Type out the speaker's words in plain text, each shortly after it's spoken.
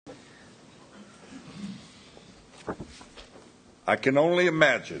I can only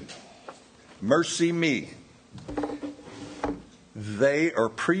imagine. Mercy Me. They are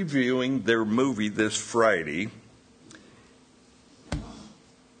previewing their movie this Friday.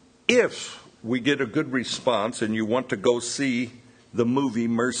 If we get a good response and you want to go see the movie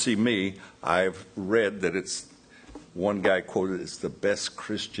Mercy Me, I've read that one guy quoted, it's the best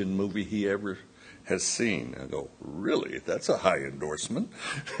Christian movie he ever has seen. I go, really? That's a high endorsement.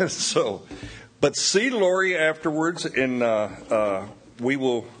 But see Lori afterwards, and we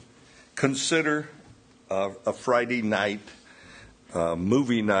will consider a Friday night,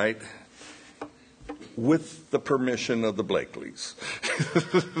 movie night, with the permission of the Blakeleys.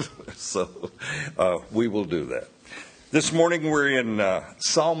 So we will do that. This morning we're in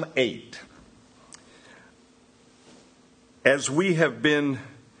Psalm 8. As we have been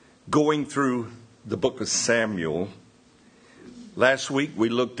going through the book of Samuel, last week we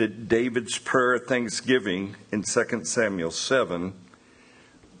looked at David's prayer of thanksgiving in 2 Samuel 7.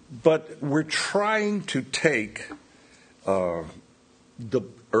 But we're trying to take the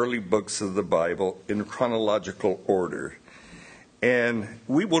early books of the Bible in chronological order. And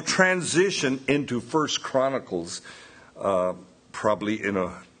we will transition into 1 Chronicles probably in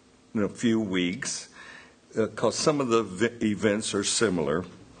a few weeks, because some of the events are similar.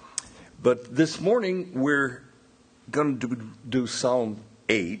 But this morning we're going to do Psalm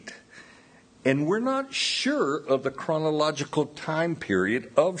 8, and we're not sure of the chronological time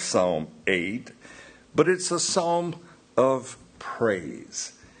period of Psalm 8, but it's a psalm of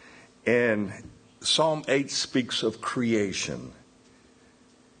praise. And Psalm 8 speaks of creation.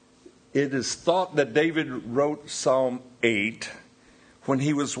 It is thought that David wrote Psalm 8 when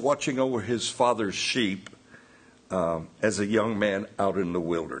he was watching over his father's sheep as a young man out in the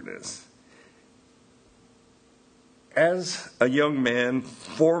wilderness. As a young man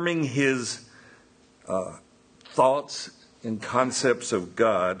forming his thoughts and concepts of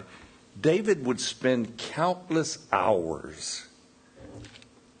God, David would spend countless hours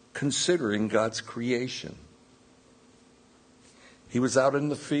considering God's creation. He was out in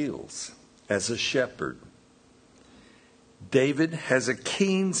the fields as a shepherd. David has a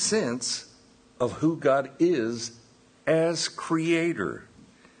keen sense of who God is as creator.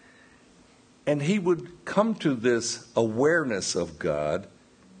 And he would come to this awareness of God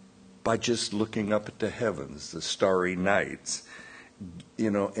by just looking up at the heavens, the starry nights,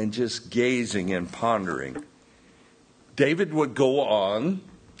 and just gazing and pondering. David would go on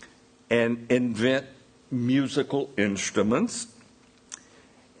and invent musical instruments.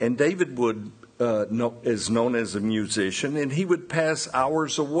 And David is known as a musician, and he would pass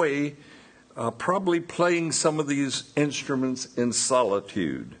hours away probably playing some of these instruments in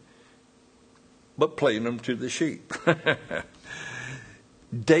solitude, but playing them to the sheep.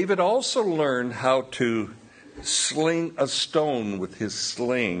 David also learned how to sling a stone with his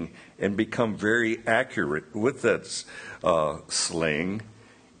sling and become very accurate with that sling.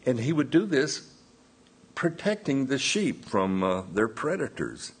 And he would do this protecting the sheep from their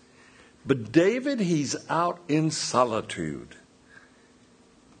predators. But David, he's out in solitude.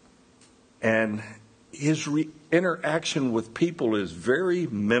 And his interaction with people is very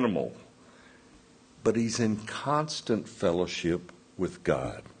minimal. But he's in constant fellowship with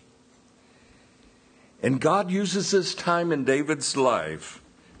God. And God uses this time in David's life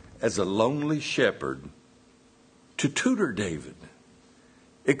as a lonely shepherd to tutor David,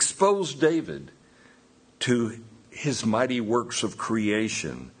 expose David to his mighty works of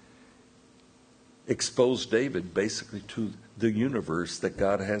creation, expose David basically to the universe that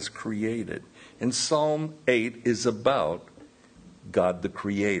God has created. And Psalm 8 is about God the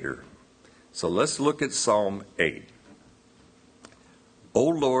Creator. So let's look at Psalm 8. O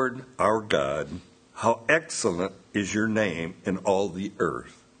Lord, our God, how excellent is your name in all the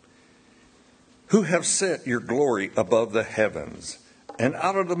earth, who have set your glory above the heavens. And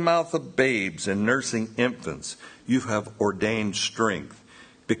out of the mouth of babes and nursing infants, you have ordained strength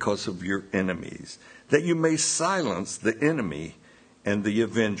because of your enemies, that you may silence the enemy and the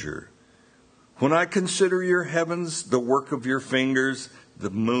avenger. When I consider your heavens, the work of your fingers, the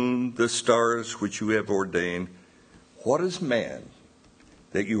moon, the stars which you have ordained, what is man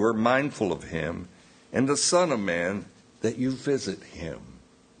that you are mindful of him, and the Son of Man that you visit him?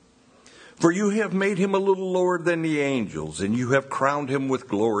 For you have made him a little lower than the angels, and you have crowned him with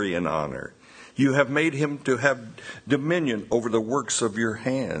glory and honor. You have made him to have dominion over the works of your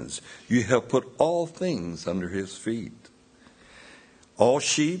hands. You have put all things under his feet. All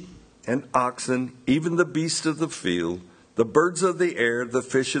sheep and oxen, even the beasts of the field, the birds of the air, the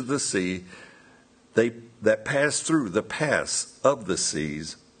fish of the sea, that pass through the paths of the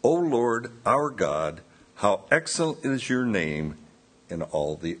seas. O Lord, our God, How excellent is your name in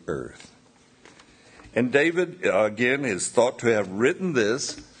all the earth. And David, again, is thought to have written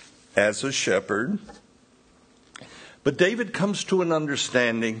this as a shepherd. But David comes to an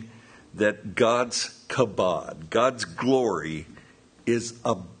understanding that God's kabod, God's glory, is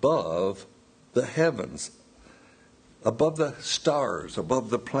above the heavens, above the stars,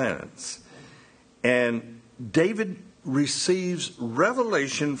 above the planets. And David receives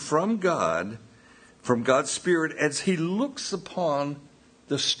revelation from God, from God's Spirit, as he looks upon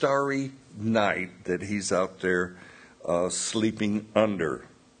the starry night that he's out there sleeping under.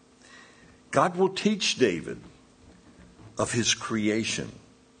 God will teach David of his creation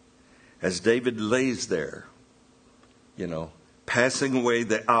as David lays there, passing away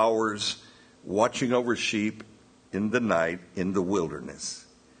the hours, watching over sheep in the night in the wilderness.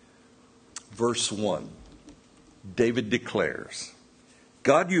 Verse 1, David declares,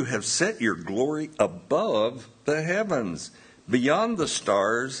 God, you have set your glory above the heavens, beyond the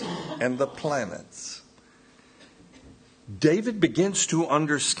stars and the planets. David begins to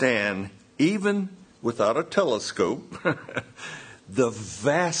understand, even without a telescope, the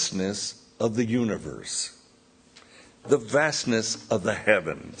vastness of the universe, the vastness of the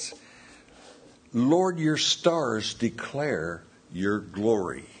heavens. Lord, your stars declare your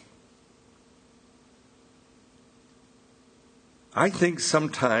glory. I think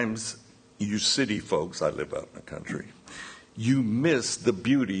sometimes you city folks, I live out in the country, you miss the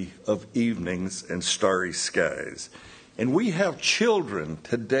beauty of evenings and starry skies. And we have children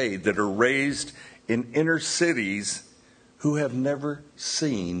today that are raised in inner cities who have never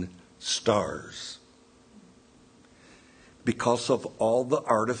seen stars because of all the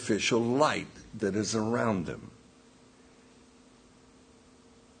artificial light that is around them.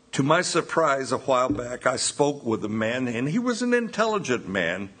 To my surprise, a while back, I spoke with a man, and he was an intelligent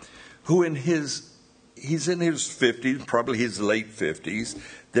man who he's in his 50s, probably his late 50s,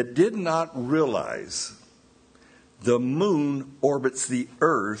 that did not realize the moon orbits the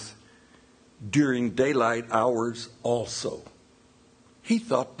earth during daylight hours also. He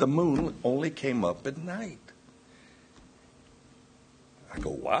thought the moon only came up at night. I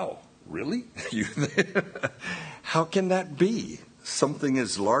go, wow, really? How can that be? Something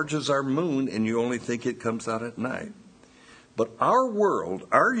as large as our moon, and you only think it comes out at night. But our world,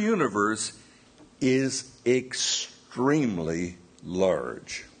 our universe, is extremely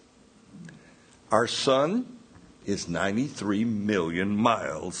large. Our sun is 93 million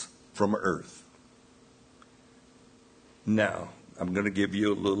miles from Earth. Now, I'm going to give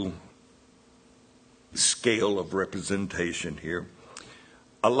you a little scale of representation here.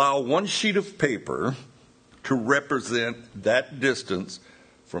 Allow one sheet of paper to represent that distance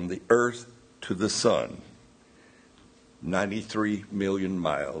from the Earth to the sun. 93 million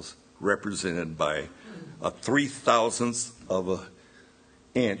miles, represented by a 3,000th of an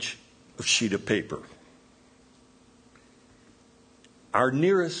inch of sheet of paper. Our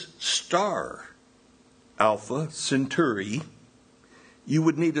nearest star, Alpha Centauri, you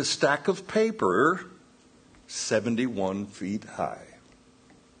would need a stack of paper 71 feet high.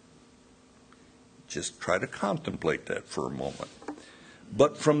 Just try to contemplate that for a moment.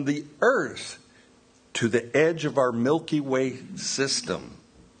 But from the Earth to the edge of our Milky Way system,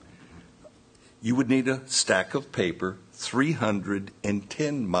 you would need a stack of paper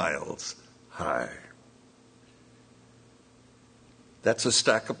 310 miles high. That's a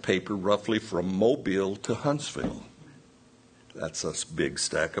stack of paper roughly from Mobile to Huntsville. That's a big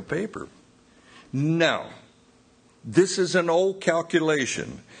stack of paper. Now, this is an old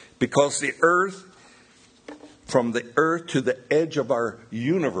calculation because the Earth, from the Earth to the edge of our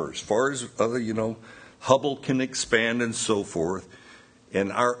universe, as far as Hubble can expand and so forth,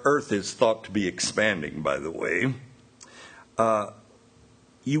 and our Earth is thought to be expanding, by the way,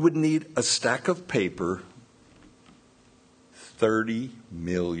 you would need a stack of paper 30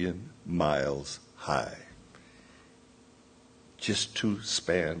 million miles high just to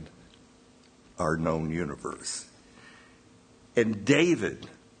span our known universe. And David,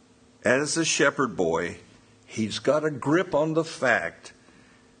 as a shepherd boy, he's got a grip on the fact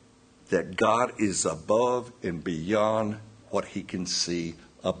that God is above and beyond what he can see,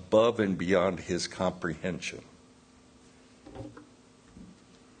 above and beyond his comprehension.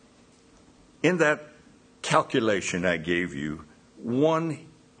 In that calculation I gave you, 1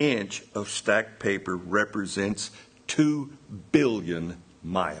 inch of stacked paper represents 2 billion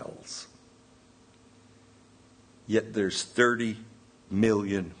miles. Yet there's 30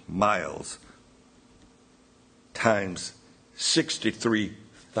 million miles times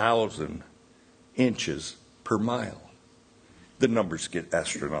 63,000 inches per mile. The numbers get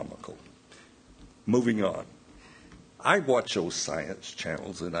astronomical. moving on. I watch those science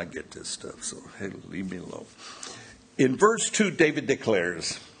channels and I get this stuff, so hey, leave me alone. In verse 2, David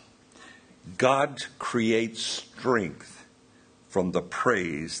declares, God creates strength from the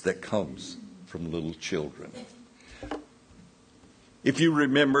praise that comes from little children. If you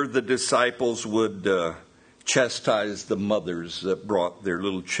remember, the disciples would chastise the mothers that brought their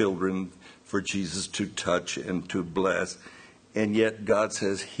little children for Jesus to touch and to bless. And yet God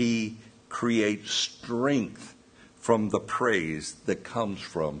says he creates strength from the praise that comes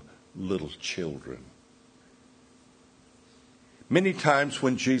from little children. Many times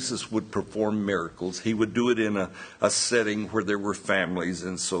when Jesus would perform miracles, he would do it in a setting where there were families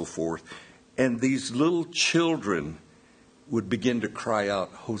and so forth. And these little children would begin to cry out,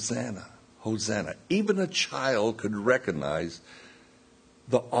 Hosanna, Hosanna. Even a child could recognize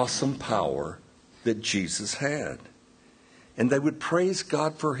the awesome power that Jesus had. And they would praise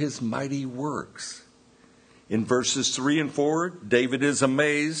God for his mighty works. In verses 3 and 4, David is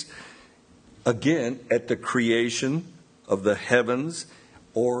amazed again at the creation of the heavens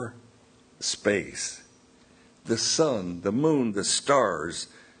or space. The sun, the moon, the stars,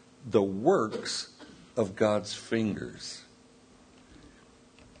 the works of God's fingers.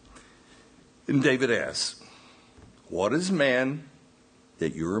 And David asks, what is man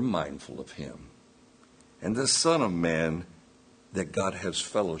that you are mindful of him? And the Son of Man that God has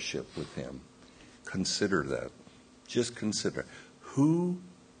fellowship with him. Consider that. Just consider. Who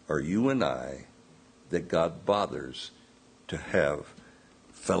are you and I that God bothers to have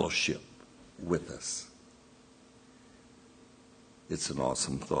fellowship with us? It's an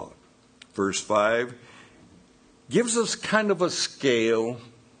awesome thought. Verse 5 gives us kind of a scale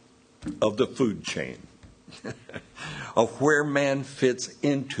of the food chain of where man fits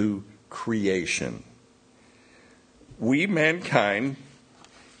into creation. We, mankind,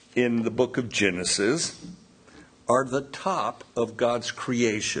 in the book of Genesis, are the top of God's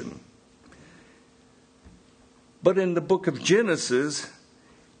creation. But in the book of Genesis,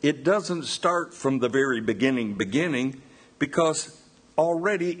 it doesn't start from the very beginning, because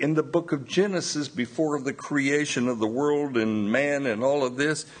already in the book of Genesis, before the creation of the world and man and all of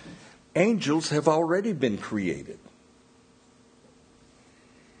this, angels have already been created.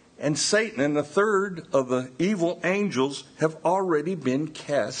 And Satan and the third of the evil angels have already been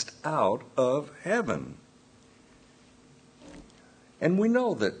cast out of heaven. And we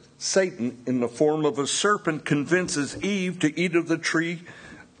know that Satan, in the form of a serpent, convinces Eve to eat of the tree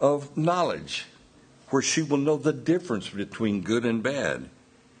of knowledge, where she will know the difference between good and bad.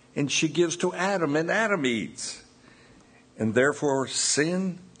 And she gives to Adam, and Adam eats. And therefore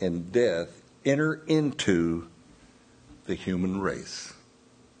sin and death enter into the human race.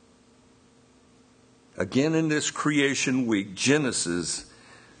 Again, in this creation week, Genesis,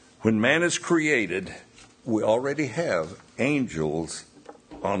 when man is created, we already have angels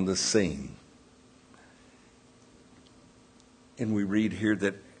on the scene. And we read here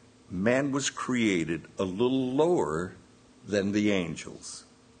that man was created a little lower than the angels.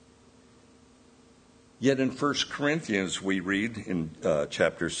 Yet in 1 Corinthians we read in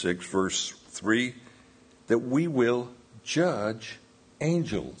chapter 6, verse 3, that we will judge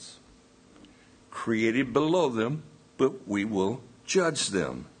angels. Created below them, but we will judge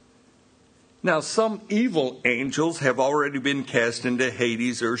them. Now, some evil angels have already been cast into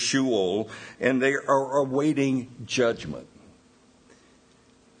Hades or Sheol, and they are awaiting judgment.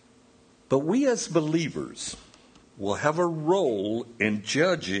 But we as believers will have a role in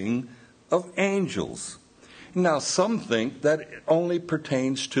judging of angels. Now, some think that it only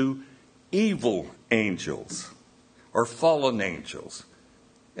pertains to evil angels or fallen angels.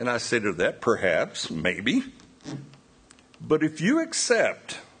 And I say to that, perhaps, maybe. But if you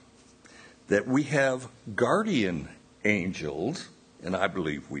accept that we have guardian angels, and I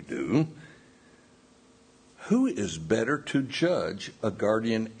believe we do, who is better to judge a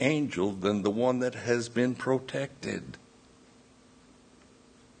guardian angel than the one that has been protected?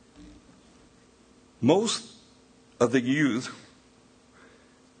 Most of the youth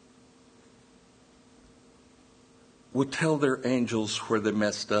will tell their angels where they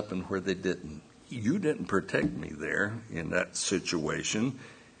messed up and where they didn't. You didn't protect me there in that situation.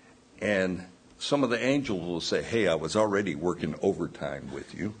 And some of the angels will say, hey, I was already working overtime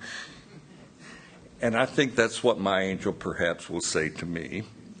with you. And I think that's what my angel perhaps will say to me.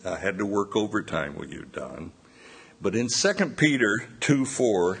 I had to work overtime with you, Don. But in 2 Peter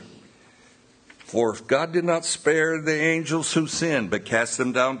 2:4, for if God did not spare the angels who sinned, but cast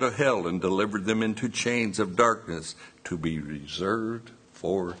them down to hell and delivered them into chains of darkness to be reserved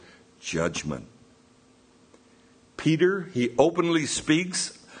for judgment. Peter, he openly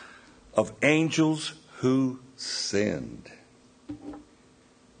speaks of angels who sinned.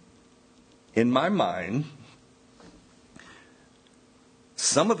 In my mind,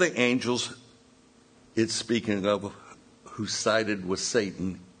 some of the angels it's speaking of who sided with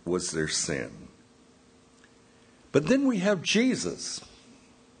Satan was their sin. But then we have Jesus.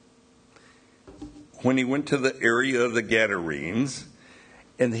 When he went to the area of the Gadarenes,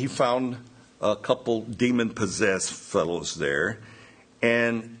 and he found a couple demon-possessed fellows there,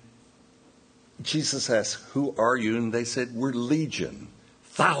 and Jesus asked, "Who are you?" And they said, "We're legion,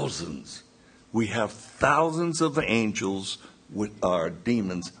 thousands. We have thousands of angels with our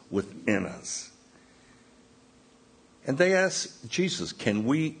demons within us." And they asked Jesus, "Can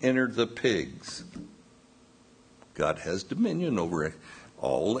we enter the pigs?" God has dominion over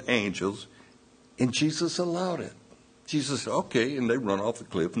all the angels, and Jesus allowed it. Jesus said, "Okay," and they run off the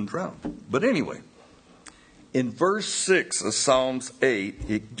cliff and drown. But anyway, in verse 6 of Psalms 8,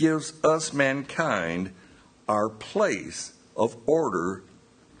 it gives us mankind our place of order,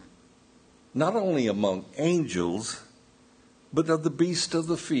 not only among angels, but of the beasts of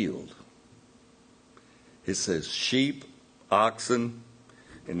the field. It says sheep, oxen,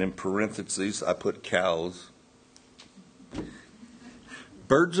 and in parentheses I put cows,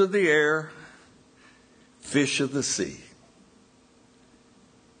 birds of the air, fish of the sea.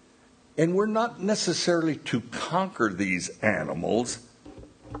 And we're not necessarily to conquer these animals,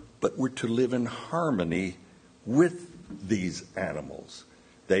 but we're to live in harmony with these animals.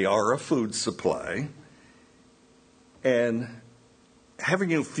 They are a food supply. And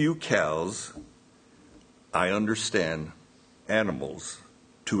having a few cows, I understand animals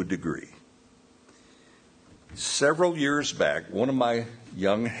to a degree. Several years back, one of my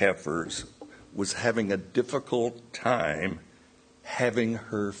young heifers was having a difficult time having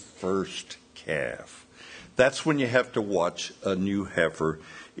her first calf. That's when you have to watch a new heifer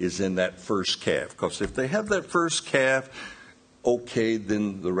is in that first calf. Because if they have that first calf, okay,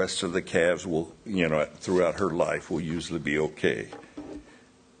 then the rest of the calves will, throughout her life will usually be okay.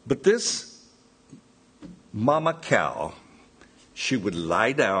 But this mama cow, she would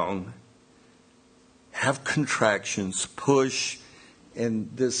lie down, have contractions, push, and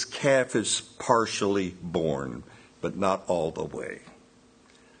this calf is partially born, but not all the way.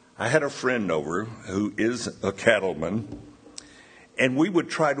 I had a friend over who is a cattleman, and we would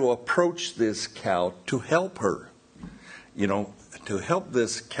try to approach this cow to help her, to help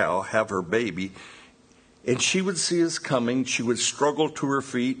this cow have her baby. And she would see us coming. She would struggle to her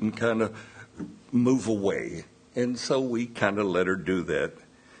feet and kind of move away. And so we kind of let her do that.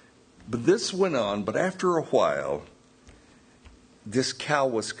 But this went on. But after a while, this cow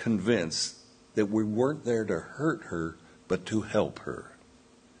was convinced that we weren't there to hurt her, but to help her.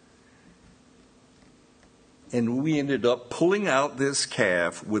 And we ended up pulling out this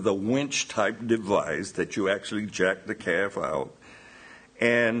calf with a winch-type device that you actually jack the calf out.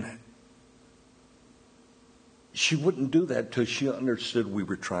 And she wouldn't do that till she understood we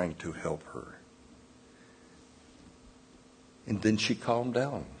were trying to help her. And then she calmed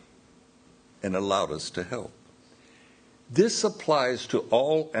down and allowed us to help. This applies to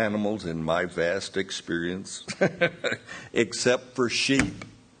all animals in my vast experience, except for sheep.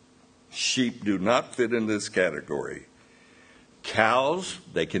 Sheep do not fit in this category. Cows,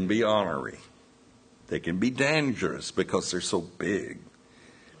 they can be ornery. They can be dangerous because they're so big.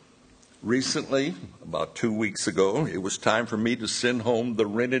 Recently, about 2 weeks ago, it was time for me to send home the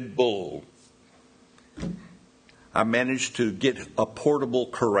rented bull. I managed to get a portable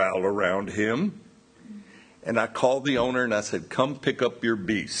corral around him, and I called the owner and I said, "Come pick up your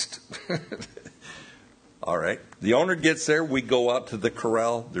beast." All right. The owner gets there. We go out to the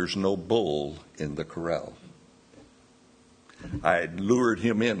corral. There's no bull in the corral. I had lured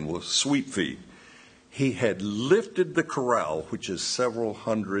him in with sweet feed. He had lifted the corral, which is several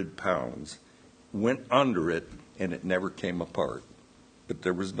hundred pounds, went under it, and it never came apart. But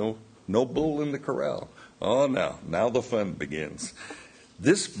there was no bull in the corral. Oh, now the fun begins.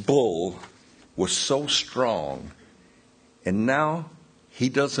 This bull was so strong, and now he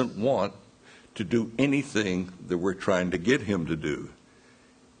doesn't want to do anything that we're trying to get him to do.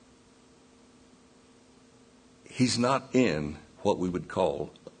 He's not in what we would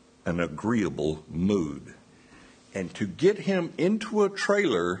call an agreeable mood. And to get him into a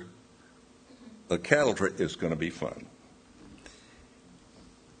trailer, a cattle trailer, is going to be fun.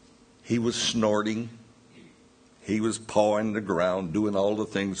 He was snorting. He was pawing the ground, doing all the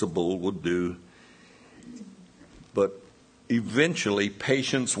things a bull would do. But eventually,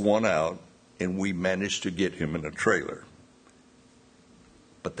 patience won out, and we managed to get him in a trailer.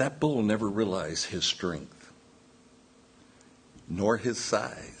 But that bull never realized his strength, nor his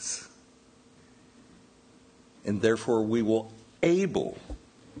size. and therefore we will able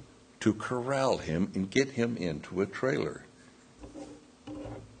to corral him and get him into a trailer.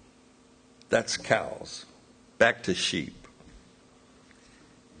 That's cows. Back to sheep.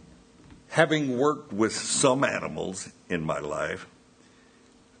 Having worked with some animals in my life,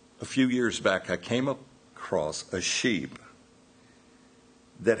 a few years back I came across a sheep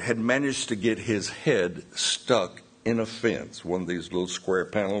that had managed to get his head stuck in a fence, one of these little square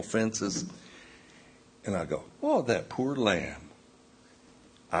panel fences. And I go, oh, that poor lamb.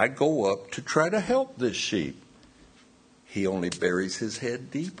 I go up to try to help this sheep. He only buries his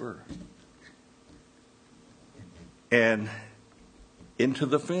head deeper. And into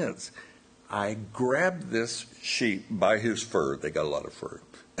the fence. I grabbed this sheep by his fur. They got a lot of fur.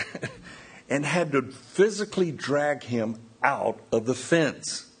 And had to physically drag him out of the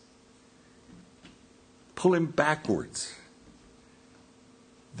fence. Pull him backwards.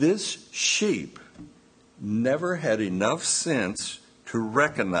 This sheep never had enough sense to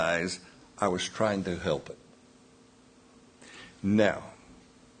recognize I was trying to help it. Now,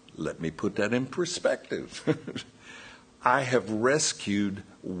 let me put that in perspective. I have rescued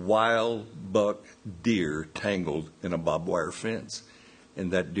wild buck deer tangled in a barbed wire fence,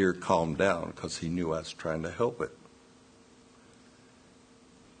 and that deer calmed down because he knew I was trying to help it.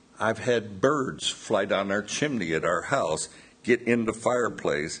 I've had birds fly down our chimney at our house, get in the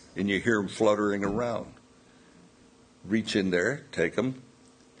fireplace, and you hear them fluttering around. Reach in there, take them,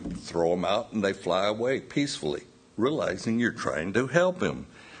 throw them out, and they fly away peacefully, realizing you're trying to help them.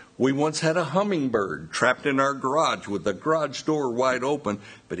 We once had a hummingbird trapped in our garage with the garage door wide open,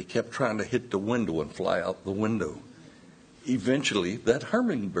 but he kept trying to hit the window and fly out the window. Eventually, that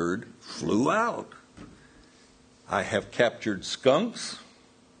hummingbird flew out. I have captured skunks,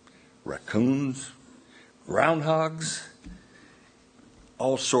 raccoons, groundhogs,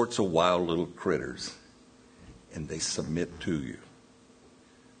 all sorts of wild little critters, and they submit to you.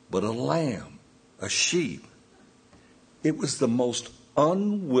 But a lamb, a sheep, it was the most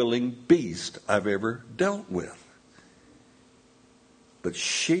unwilling beast I've ever dealt with. But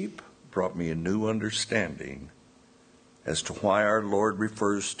sheep brought me a new understanding as to why our Lord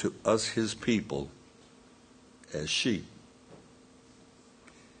refers to us, his people, as sheep.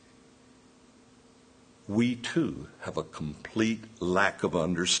 We too have a complete lack of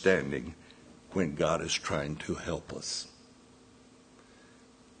understanding when God is trying to help us.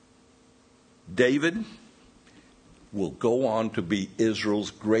 David will go on to be Israel's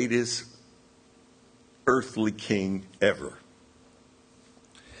greatest earthly king ever.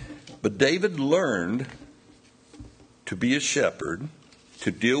 But David learned to be a shepherd,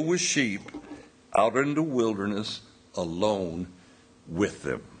 to deal with sheep out in the wilderness alone with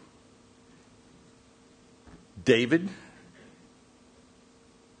them. David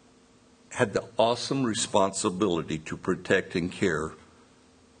had the awesome responsibility to protect and care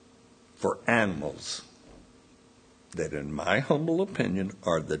for animals that, in my humble opinion,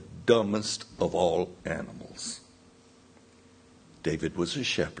 are the dumbest of all animals. David was a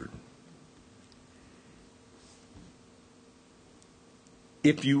shepherd.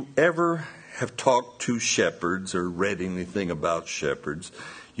 If you ever have talked to shepherds or read anything about shepherds,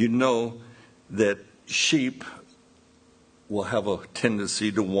 you know that sheep will have a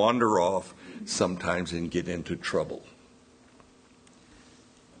tendency to wander off sometimes and get into trouble.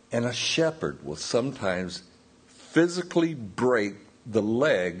 And a shepherd will sometimes physically break the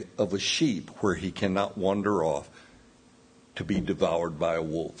leg of a sheep where he cannot wander off to be devoured by a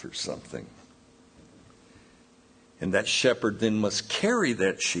wolf or something. And that shepherd then must carry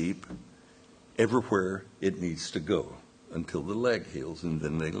that sheep everywhere it needs to go until the leg heals, and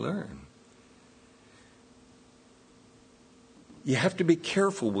then they learn. You have to be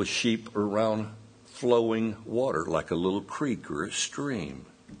careful with sheep around flowing water, like a little creek or a stream,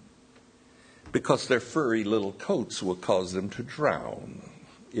 because their furry little coats will cause them to drown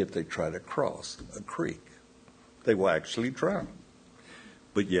if they try to cross a creek. They will actually drown,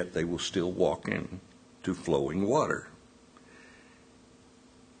 but yet they will still walk into flowing water.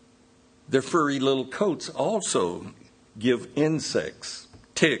 Their furry little coats also give insects,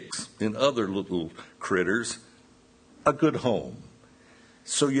 ticks, and other little critters a good home.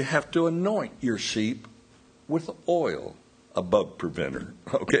 So you have to anoint your sheep with oil, a bug preventer,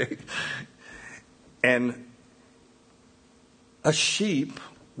 okay? And a sheep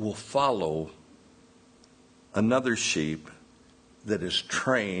will follow another sheep that is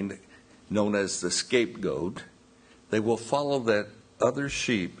trained, known as the scapegoat. They will follow that other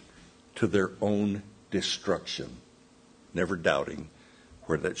sheep to their own destruction, never doubting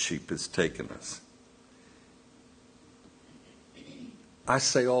where that sheep has taken us. I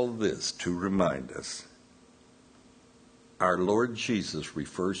say all this to remind us our Lord Jesus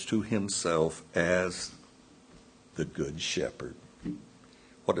refers to himself as the Good Shepherd.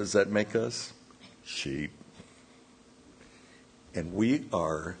 What does that make us? Sheep. And we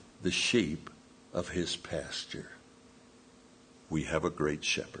are the sheep of his pasture. We have a great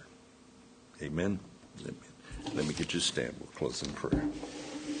shepherd. Amen. Let me get you stand. We'll close in prayer.